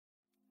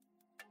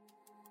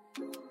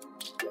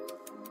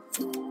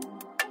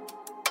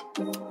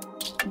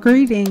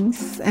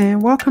Greetings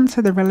and welcome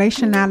to the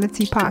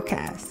Relationality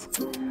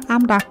Podcast.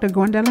 I'm Dr.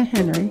 Gwendolyn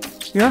Henry,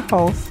 your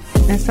host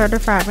and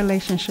certified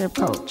relationship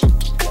coach.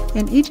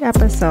 In each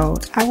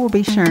episode, I will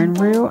be sharing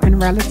real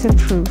and relative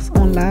truths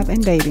on love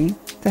and dating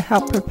to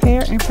help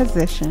prepare and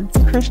position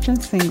Christian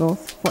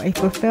singles for a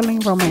fulfilling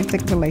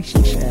romantic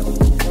relationship.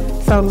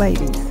 So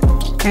ladies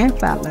and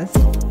fellas,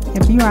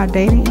 if you are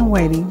dating and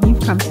waiting,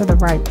 you've come to the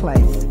right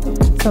place.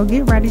 So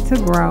get ready to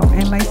grow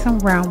and lay some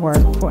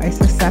groundwork for a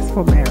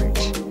successful marriage.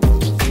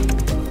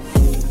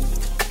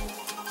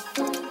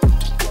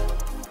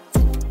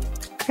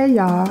 Hey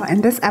y'all,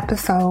 in this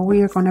episode,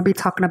 we are going to be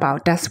talking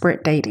about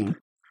desperate dating.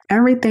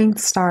 Everything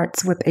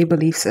starts with a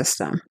belief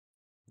system.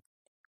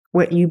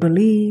 What you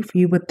believe,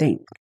 you would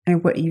think,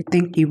 and what you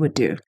think you would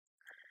do.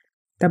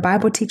 The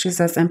Bible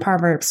teaches us in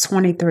Proverbs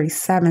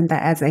 23:7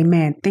 that as a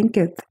man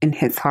thinketh in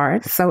his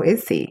heart, so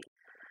is he.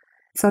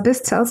 So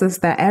this tells us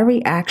that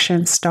every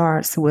action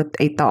starts with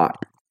a thought.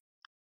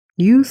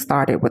 You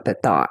started with a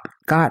thought.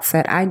 God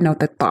said, I know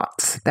the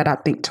thoughts that I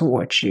think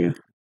towards you.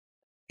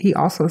 He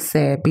also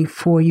said,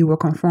 before you were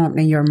conformed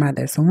in your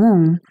mother's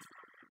womb,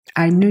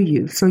 I knew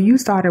you. So you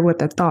started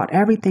with a thought.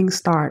 Everything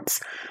starts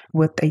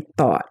with a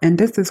thought. And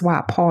this is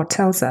why Paul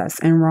tells us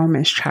in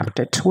Romans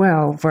chapter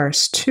 12,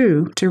 verse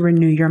 2, to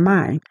renew your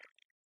mind.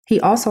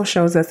 He also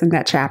shows us in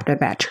that chapter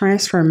that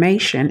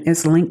transformation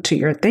is linked to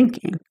your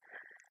thinking.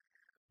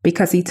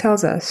 Because he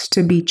tells us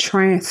to be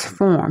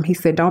transformed. He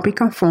said, don't be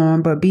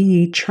conformed, but be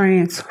ye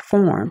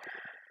transformed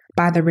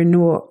by the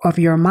renewal of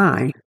your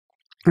mind.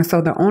 And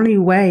so the only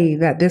way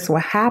that this will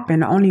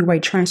happen, the only way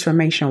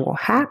transformation will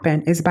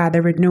happen is by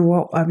the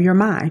renewal of your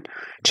mind,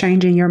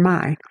 changing your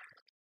mind.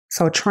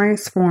 So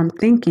transformed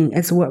thinking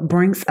is what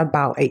brings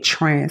about a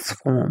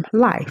transformed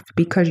life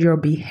because your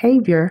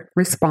behavior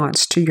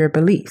responds to your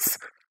beliefs.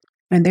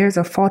 And there's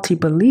a faulty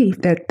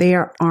belief that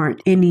there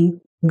aren't any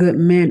good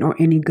men or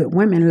any good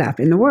women left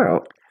in the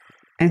world.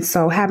 And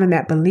so having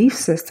that belief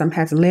system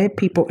has led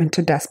people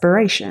into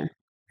desperation.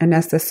 And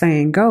as the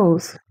saying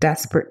goes,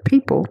 desperate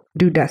people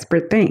do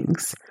desperate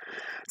things.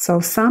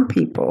 So some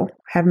people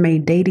have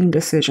made dating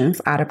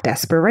decisions out of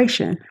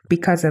desperation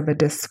because of a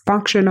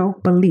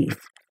dysfunctional belief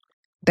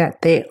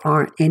that there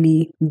aren't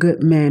any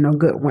good men or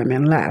good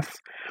women left.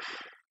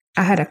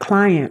 I had a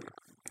client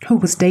who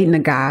was dating a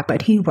guy,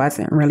 but he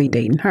wasn't really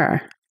dating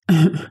her.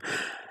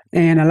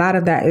 And a lot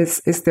of that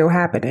is still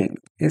happening.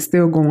 It's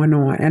still going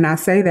on. And I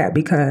say that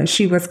because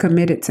she was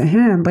committed to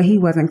him, but he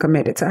wasn't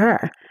committed to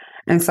her.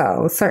 And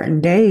so certain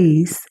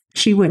days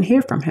she wouldn't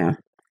hear from him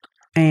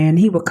and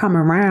he would come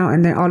around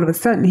and then all of a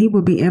sudden he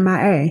would be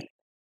MIA.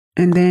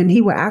 And then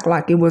he would act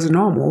like it was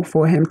normal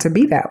for him to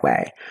be that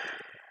way.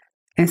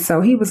 And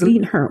so he was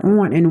leading her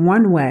on in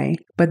one way,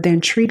 but then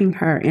treating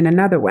her in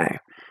another way.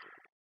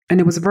 And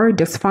it was very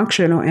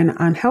dysfunctional and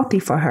unhealthy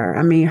for her.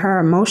 I mean, her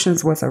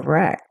emotions was a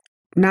wreck,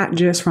 not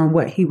just from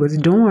what he was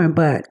doing,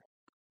 but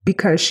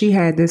because she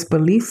had this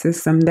belief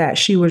system that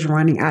she was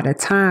running out of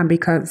time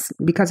because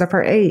of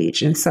her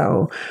age. And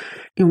so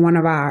in one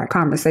of our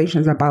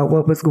conversations about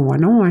what was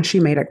going on, she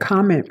made a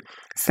comment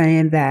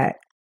saying that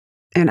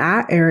in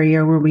our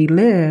area where we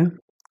live,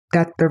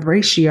 that the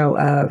ratio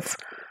of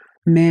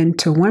men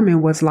to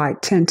women was like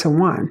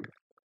 10-1.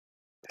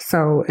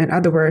 So in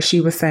other words,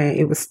 she was saying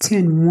it was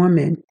 10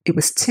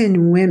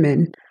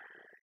 women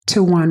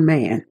to one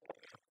man.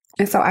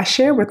 And so I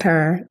shared with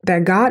her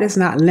that God is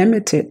not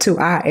limited to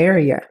our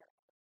area.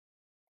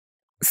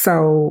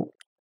 So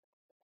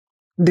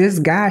this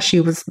guy she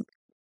was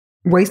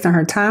wasting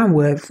her time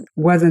with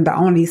wasn't the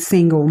only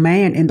single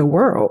man in the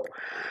world.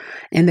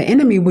 And the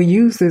enemy will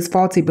use this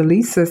faulty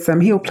belief system.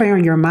 He'll play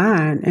on your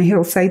mind and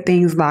he'll say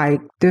things like,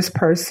 this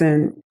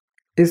person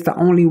is the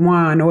only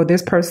one, or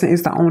this person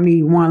is the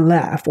only one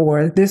left,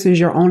 or this is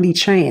your only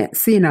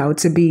chance,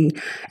 to be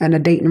in a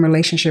dating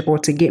relationship or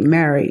to get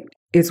married.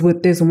 Is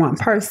with this one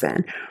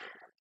person.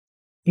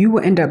 You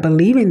will end up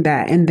believing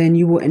that, and then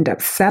you will end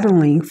up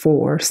settling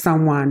for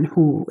someone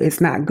who is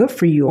not good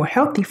for you or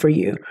healthy for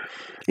you.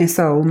 And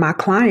so my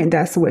client,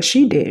 that's what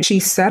she did.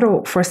 She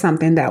settled for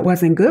something that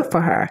wasn't good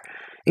for her.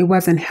 It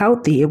wasn't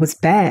healthy. It was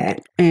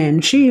bad.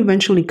 And she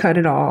eventually cut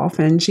it off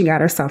and she got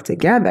herself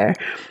together.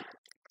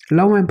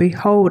 Lo and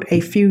behold,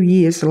 a few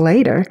years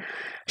later,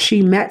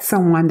 she met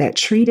someone that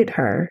treated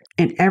her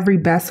in every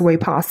best way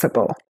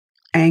possible.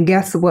 And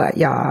guess what,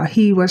 y'all?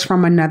 He was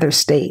from another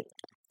state.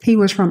 He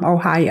was from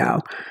Ohio.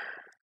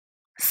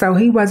 So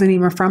he wasn't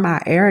even from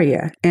our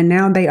area. And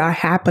now they are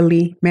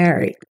happily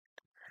married.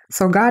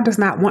 So God does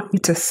not want you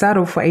to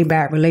settle for a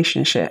bad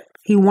relationship.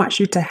 He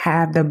wants you to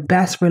have the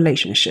best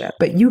relationship.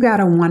 But you got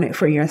to want it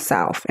for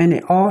yourself. And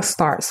it all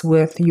starts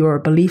with your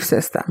belief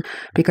system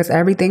because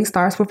everything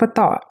starts with a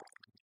thought.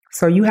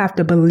 So you have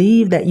to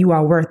believe that you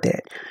are worth it.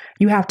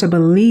 You have to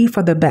believe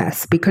for the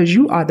best because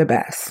you are the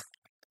best.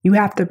 You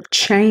have to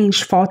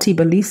change faulty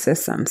belief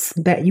systems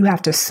that you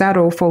have to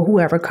settle for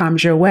whoever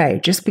comes your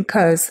way. Just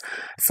because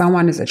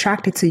someone is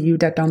attracted to you,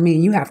 that don't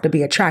mean you have to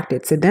be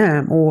attracted to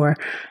them. Or,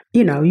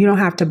 you don't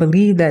have to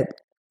believe that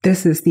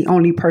this is the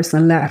only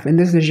person left and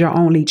this is your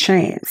only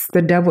chance.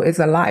 The devil is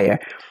a liar.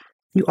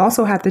 You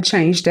also have to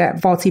change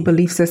that faulty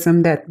belief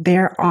system that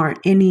there aren't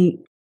any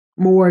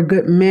more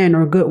good men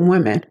or good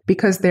women,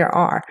 because there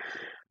are.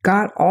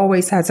 God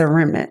always has a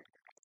remnant.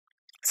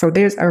 So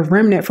there's a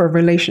remnant for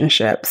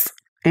relationships.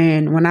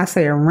 And when I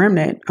say a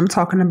remnant, I'm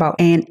talking about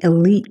an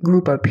elite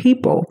group of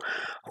people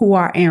who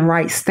are in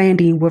right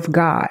standing with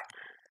God.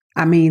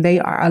 I mean, they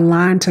are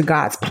aligned to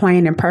God's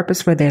plan and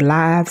purpose for their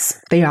lives.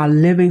 They are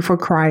living for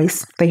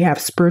Christ. They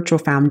have spiritual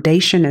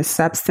foundation and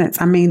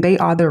substance. I mean, they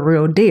are the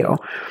real deal.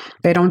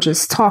 They don't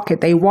just talk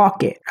it, they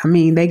walk it. I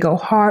mean, they go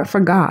hard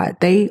for God.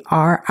 They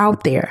are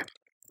out there.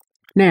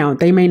 Now,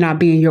 they may not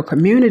be in your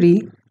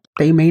community.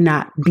 They may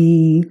not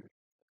be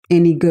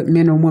any good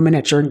men or women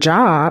at your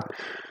job.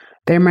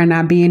 There may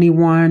not be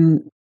anyone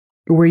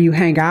where you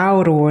hang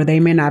out, or they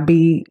may not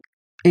be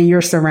in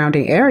your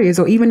surrounding areas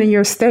or even in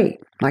your state.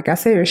 Like I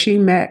said, she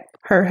met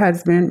her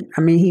husband.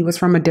 I mean, he was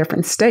from a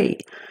different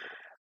state.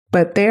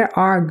 But there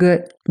are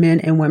good men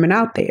and women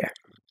out there.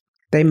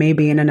 They may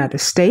be in another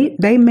state.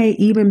 They may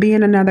even be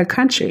in another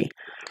country.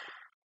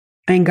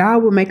 And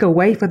God will make a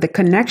way for the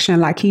connection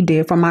like he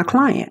did for my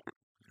client.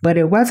 But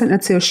it wasn't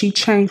until she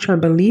changed her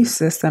belief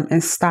system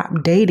and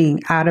stopped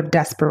dating out of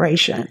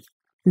desperation.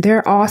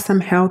 There are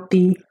some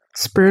healthy,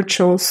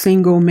 spiritual,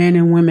 single men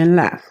and women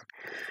left.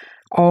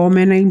 All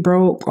men ain't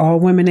broke. All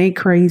women ain't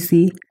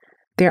crazy.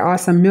 There are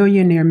some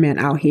millionaire men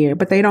out here,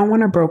 but they don't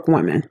want a broke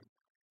woman.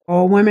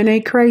 All women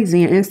ain't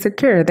crazy and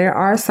insecure. There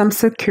are some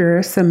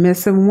secure,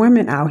 submissive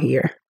women out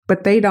here,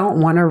 but they don't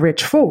want a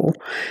rich fool.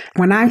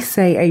 When I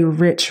say a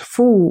rich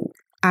fool,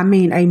 I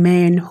mean a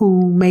man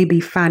who may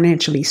be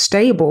financially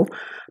stable,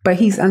 but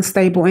he's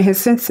unstable in his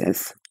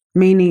senses.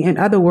 Meaning, in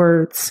other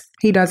words,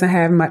 he doesn't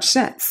have much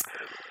sense.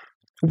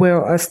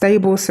 Well, a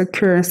stable,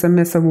 secure, and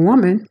submissive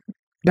woman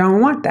don't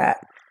want that.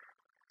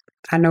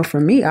 I know for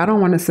me, I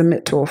don't want to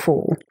submit to a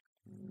fool,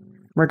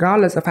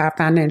 regardless of how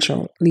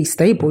financially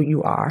stable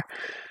you are.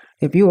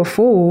 If you're a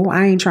fool,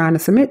 I ain't trying to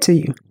submit to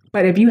you.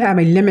 But if you have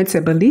a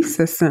limited belief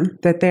system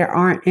that there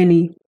aren't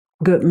any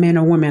good men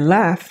or women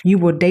left, you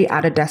will date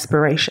out of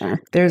desperation.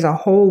 There's a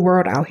whole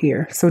world out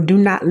here, so do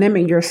not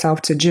limit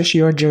yourself to just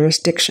your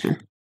jurisdiction.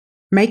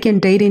 Making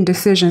dating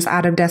decisions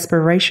out of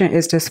desperation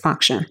is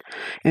dysfunction,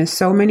 and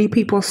so many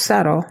people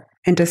settle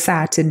and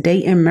decide to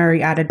date and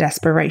marry out of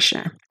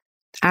desperation.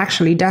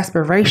 Actually,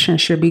 desperation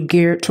should be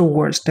geared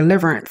towards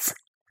deliverance,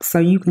 so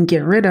you can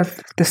get rid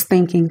of the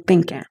stinking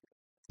thinking.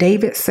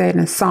 David said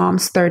in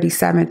Psalms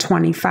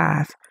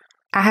 37:25,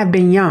 I have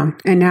been young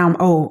and now I'm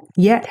old,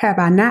 yet have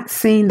I not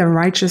seen the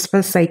righteous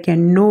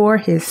forsaken, nor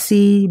his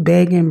seed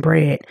begging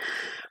bread.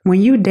 When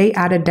you date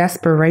out of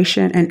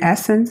desperation, in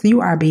essence,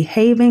 you are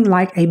behaving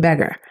like a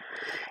beggar.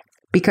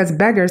 Because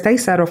beggars, they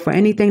settle for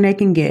anything they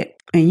can get.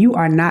 And you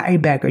are not a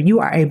beggar. You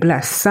are a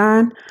blessed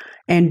son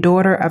and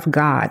daughter of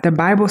God. The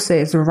Bible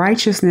says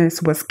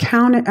righteousness was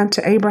counted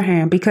unto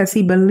Abraham because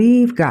he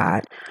believed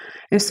God.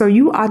 And so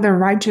you are the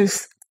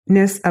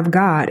righteousness of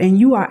God, and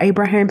you are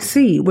Abraham's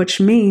seed, which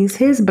means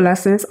his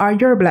blessings are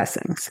your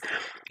blessings.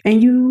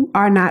 And you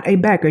are not a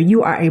beggar.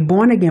 You are a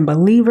born again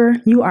believer.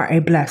 You are a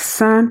blessed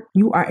son.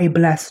 You are a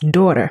blessed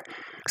daughter.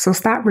 So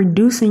stop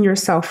reducing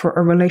yourself for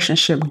a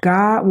relationship.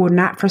 God will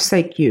not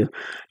forsake you.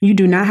 You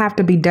do not have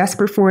to be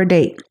desperate for a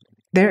date.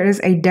 There is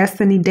a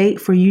destiny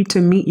date for you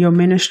to meet your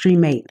ministry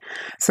mate.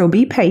 So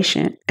be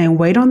patient and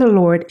wait on the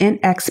Lord in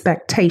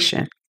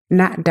expectation,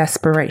 not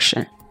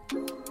desperation.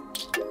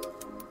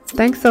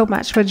 Thanks so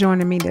much for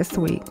joining me this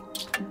week.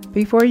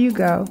 Before you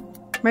go,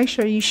 make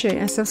sure you share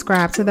and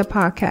subscribe to the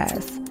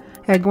podcast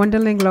at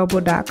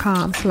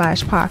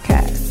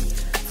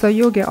gwendolynglobal.com/podcast so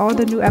you'll get all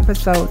the new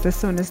episodes as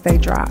soon as they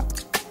drop.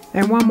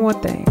 And one more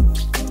thing,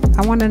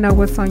 I want to know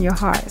what's on your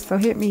heart, so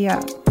hit me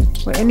up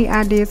with any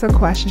ideas or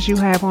questions you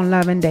have on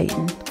love and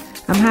dating.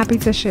 I'm happy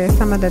to share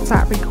some of the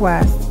top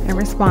requests and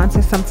respond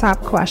to some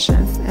top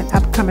questions in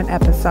upcoming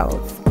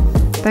episodes.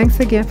 Thanks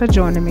again for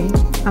joining me.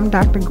 I'm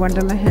Dr.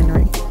 Gwendolyn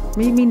Henry.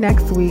 Meet me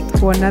next week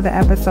for another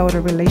episode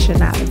of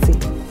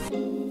Relationality.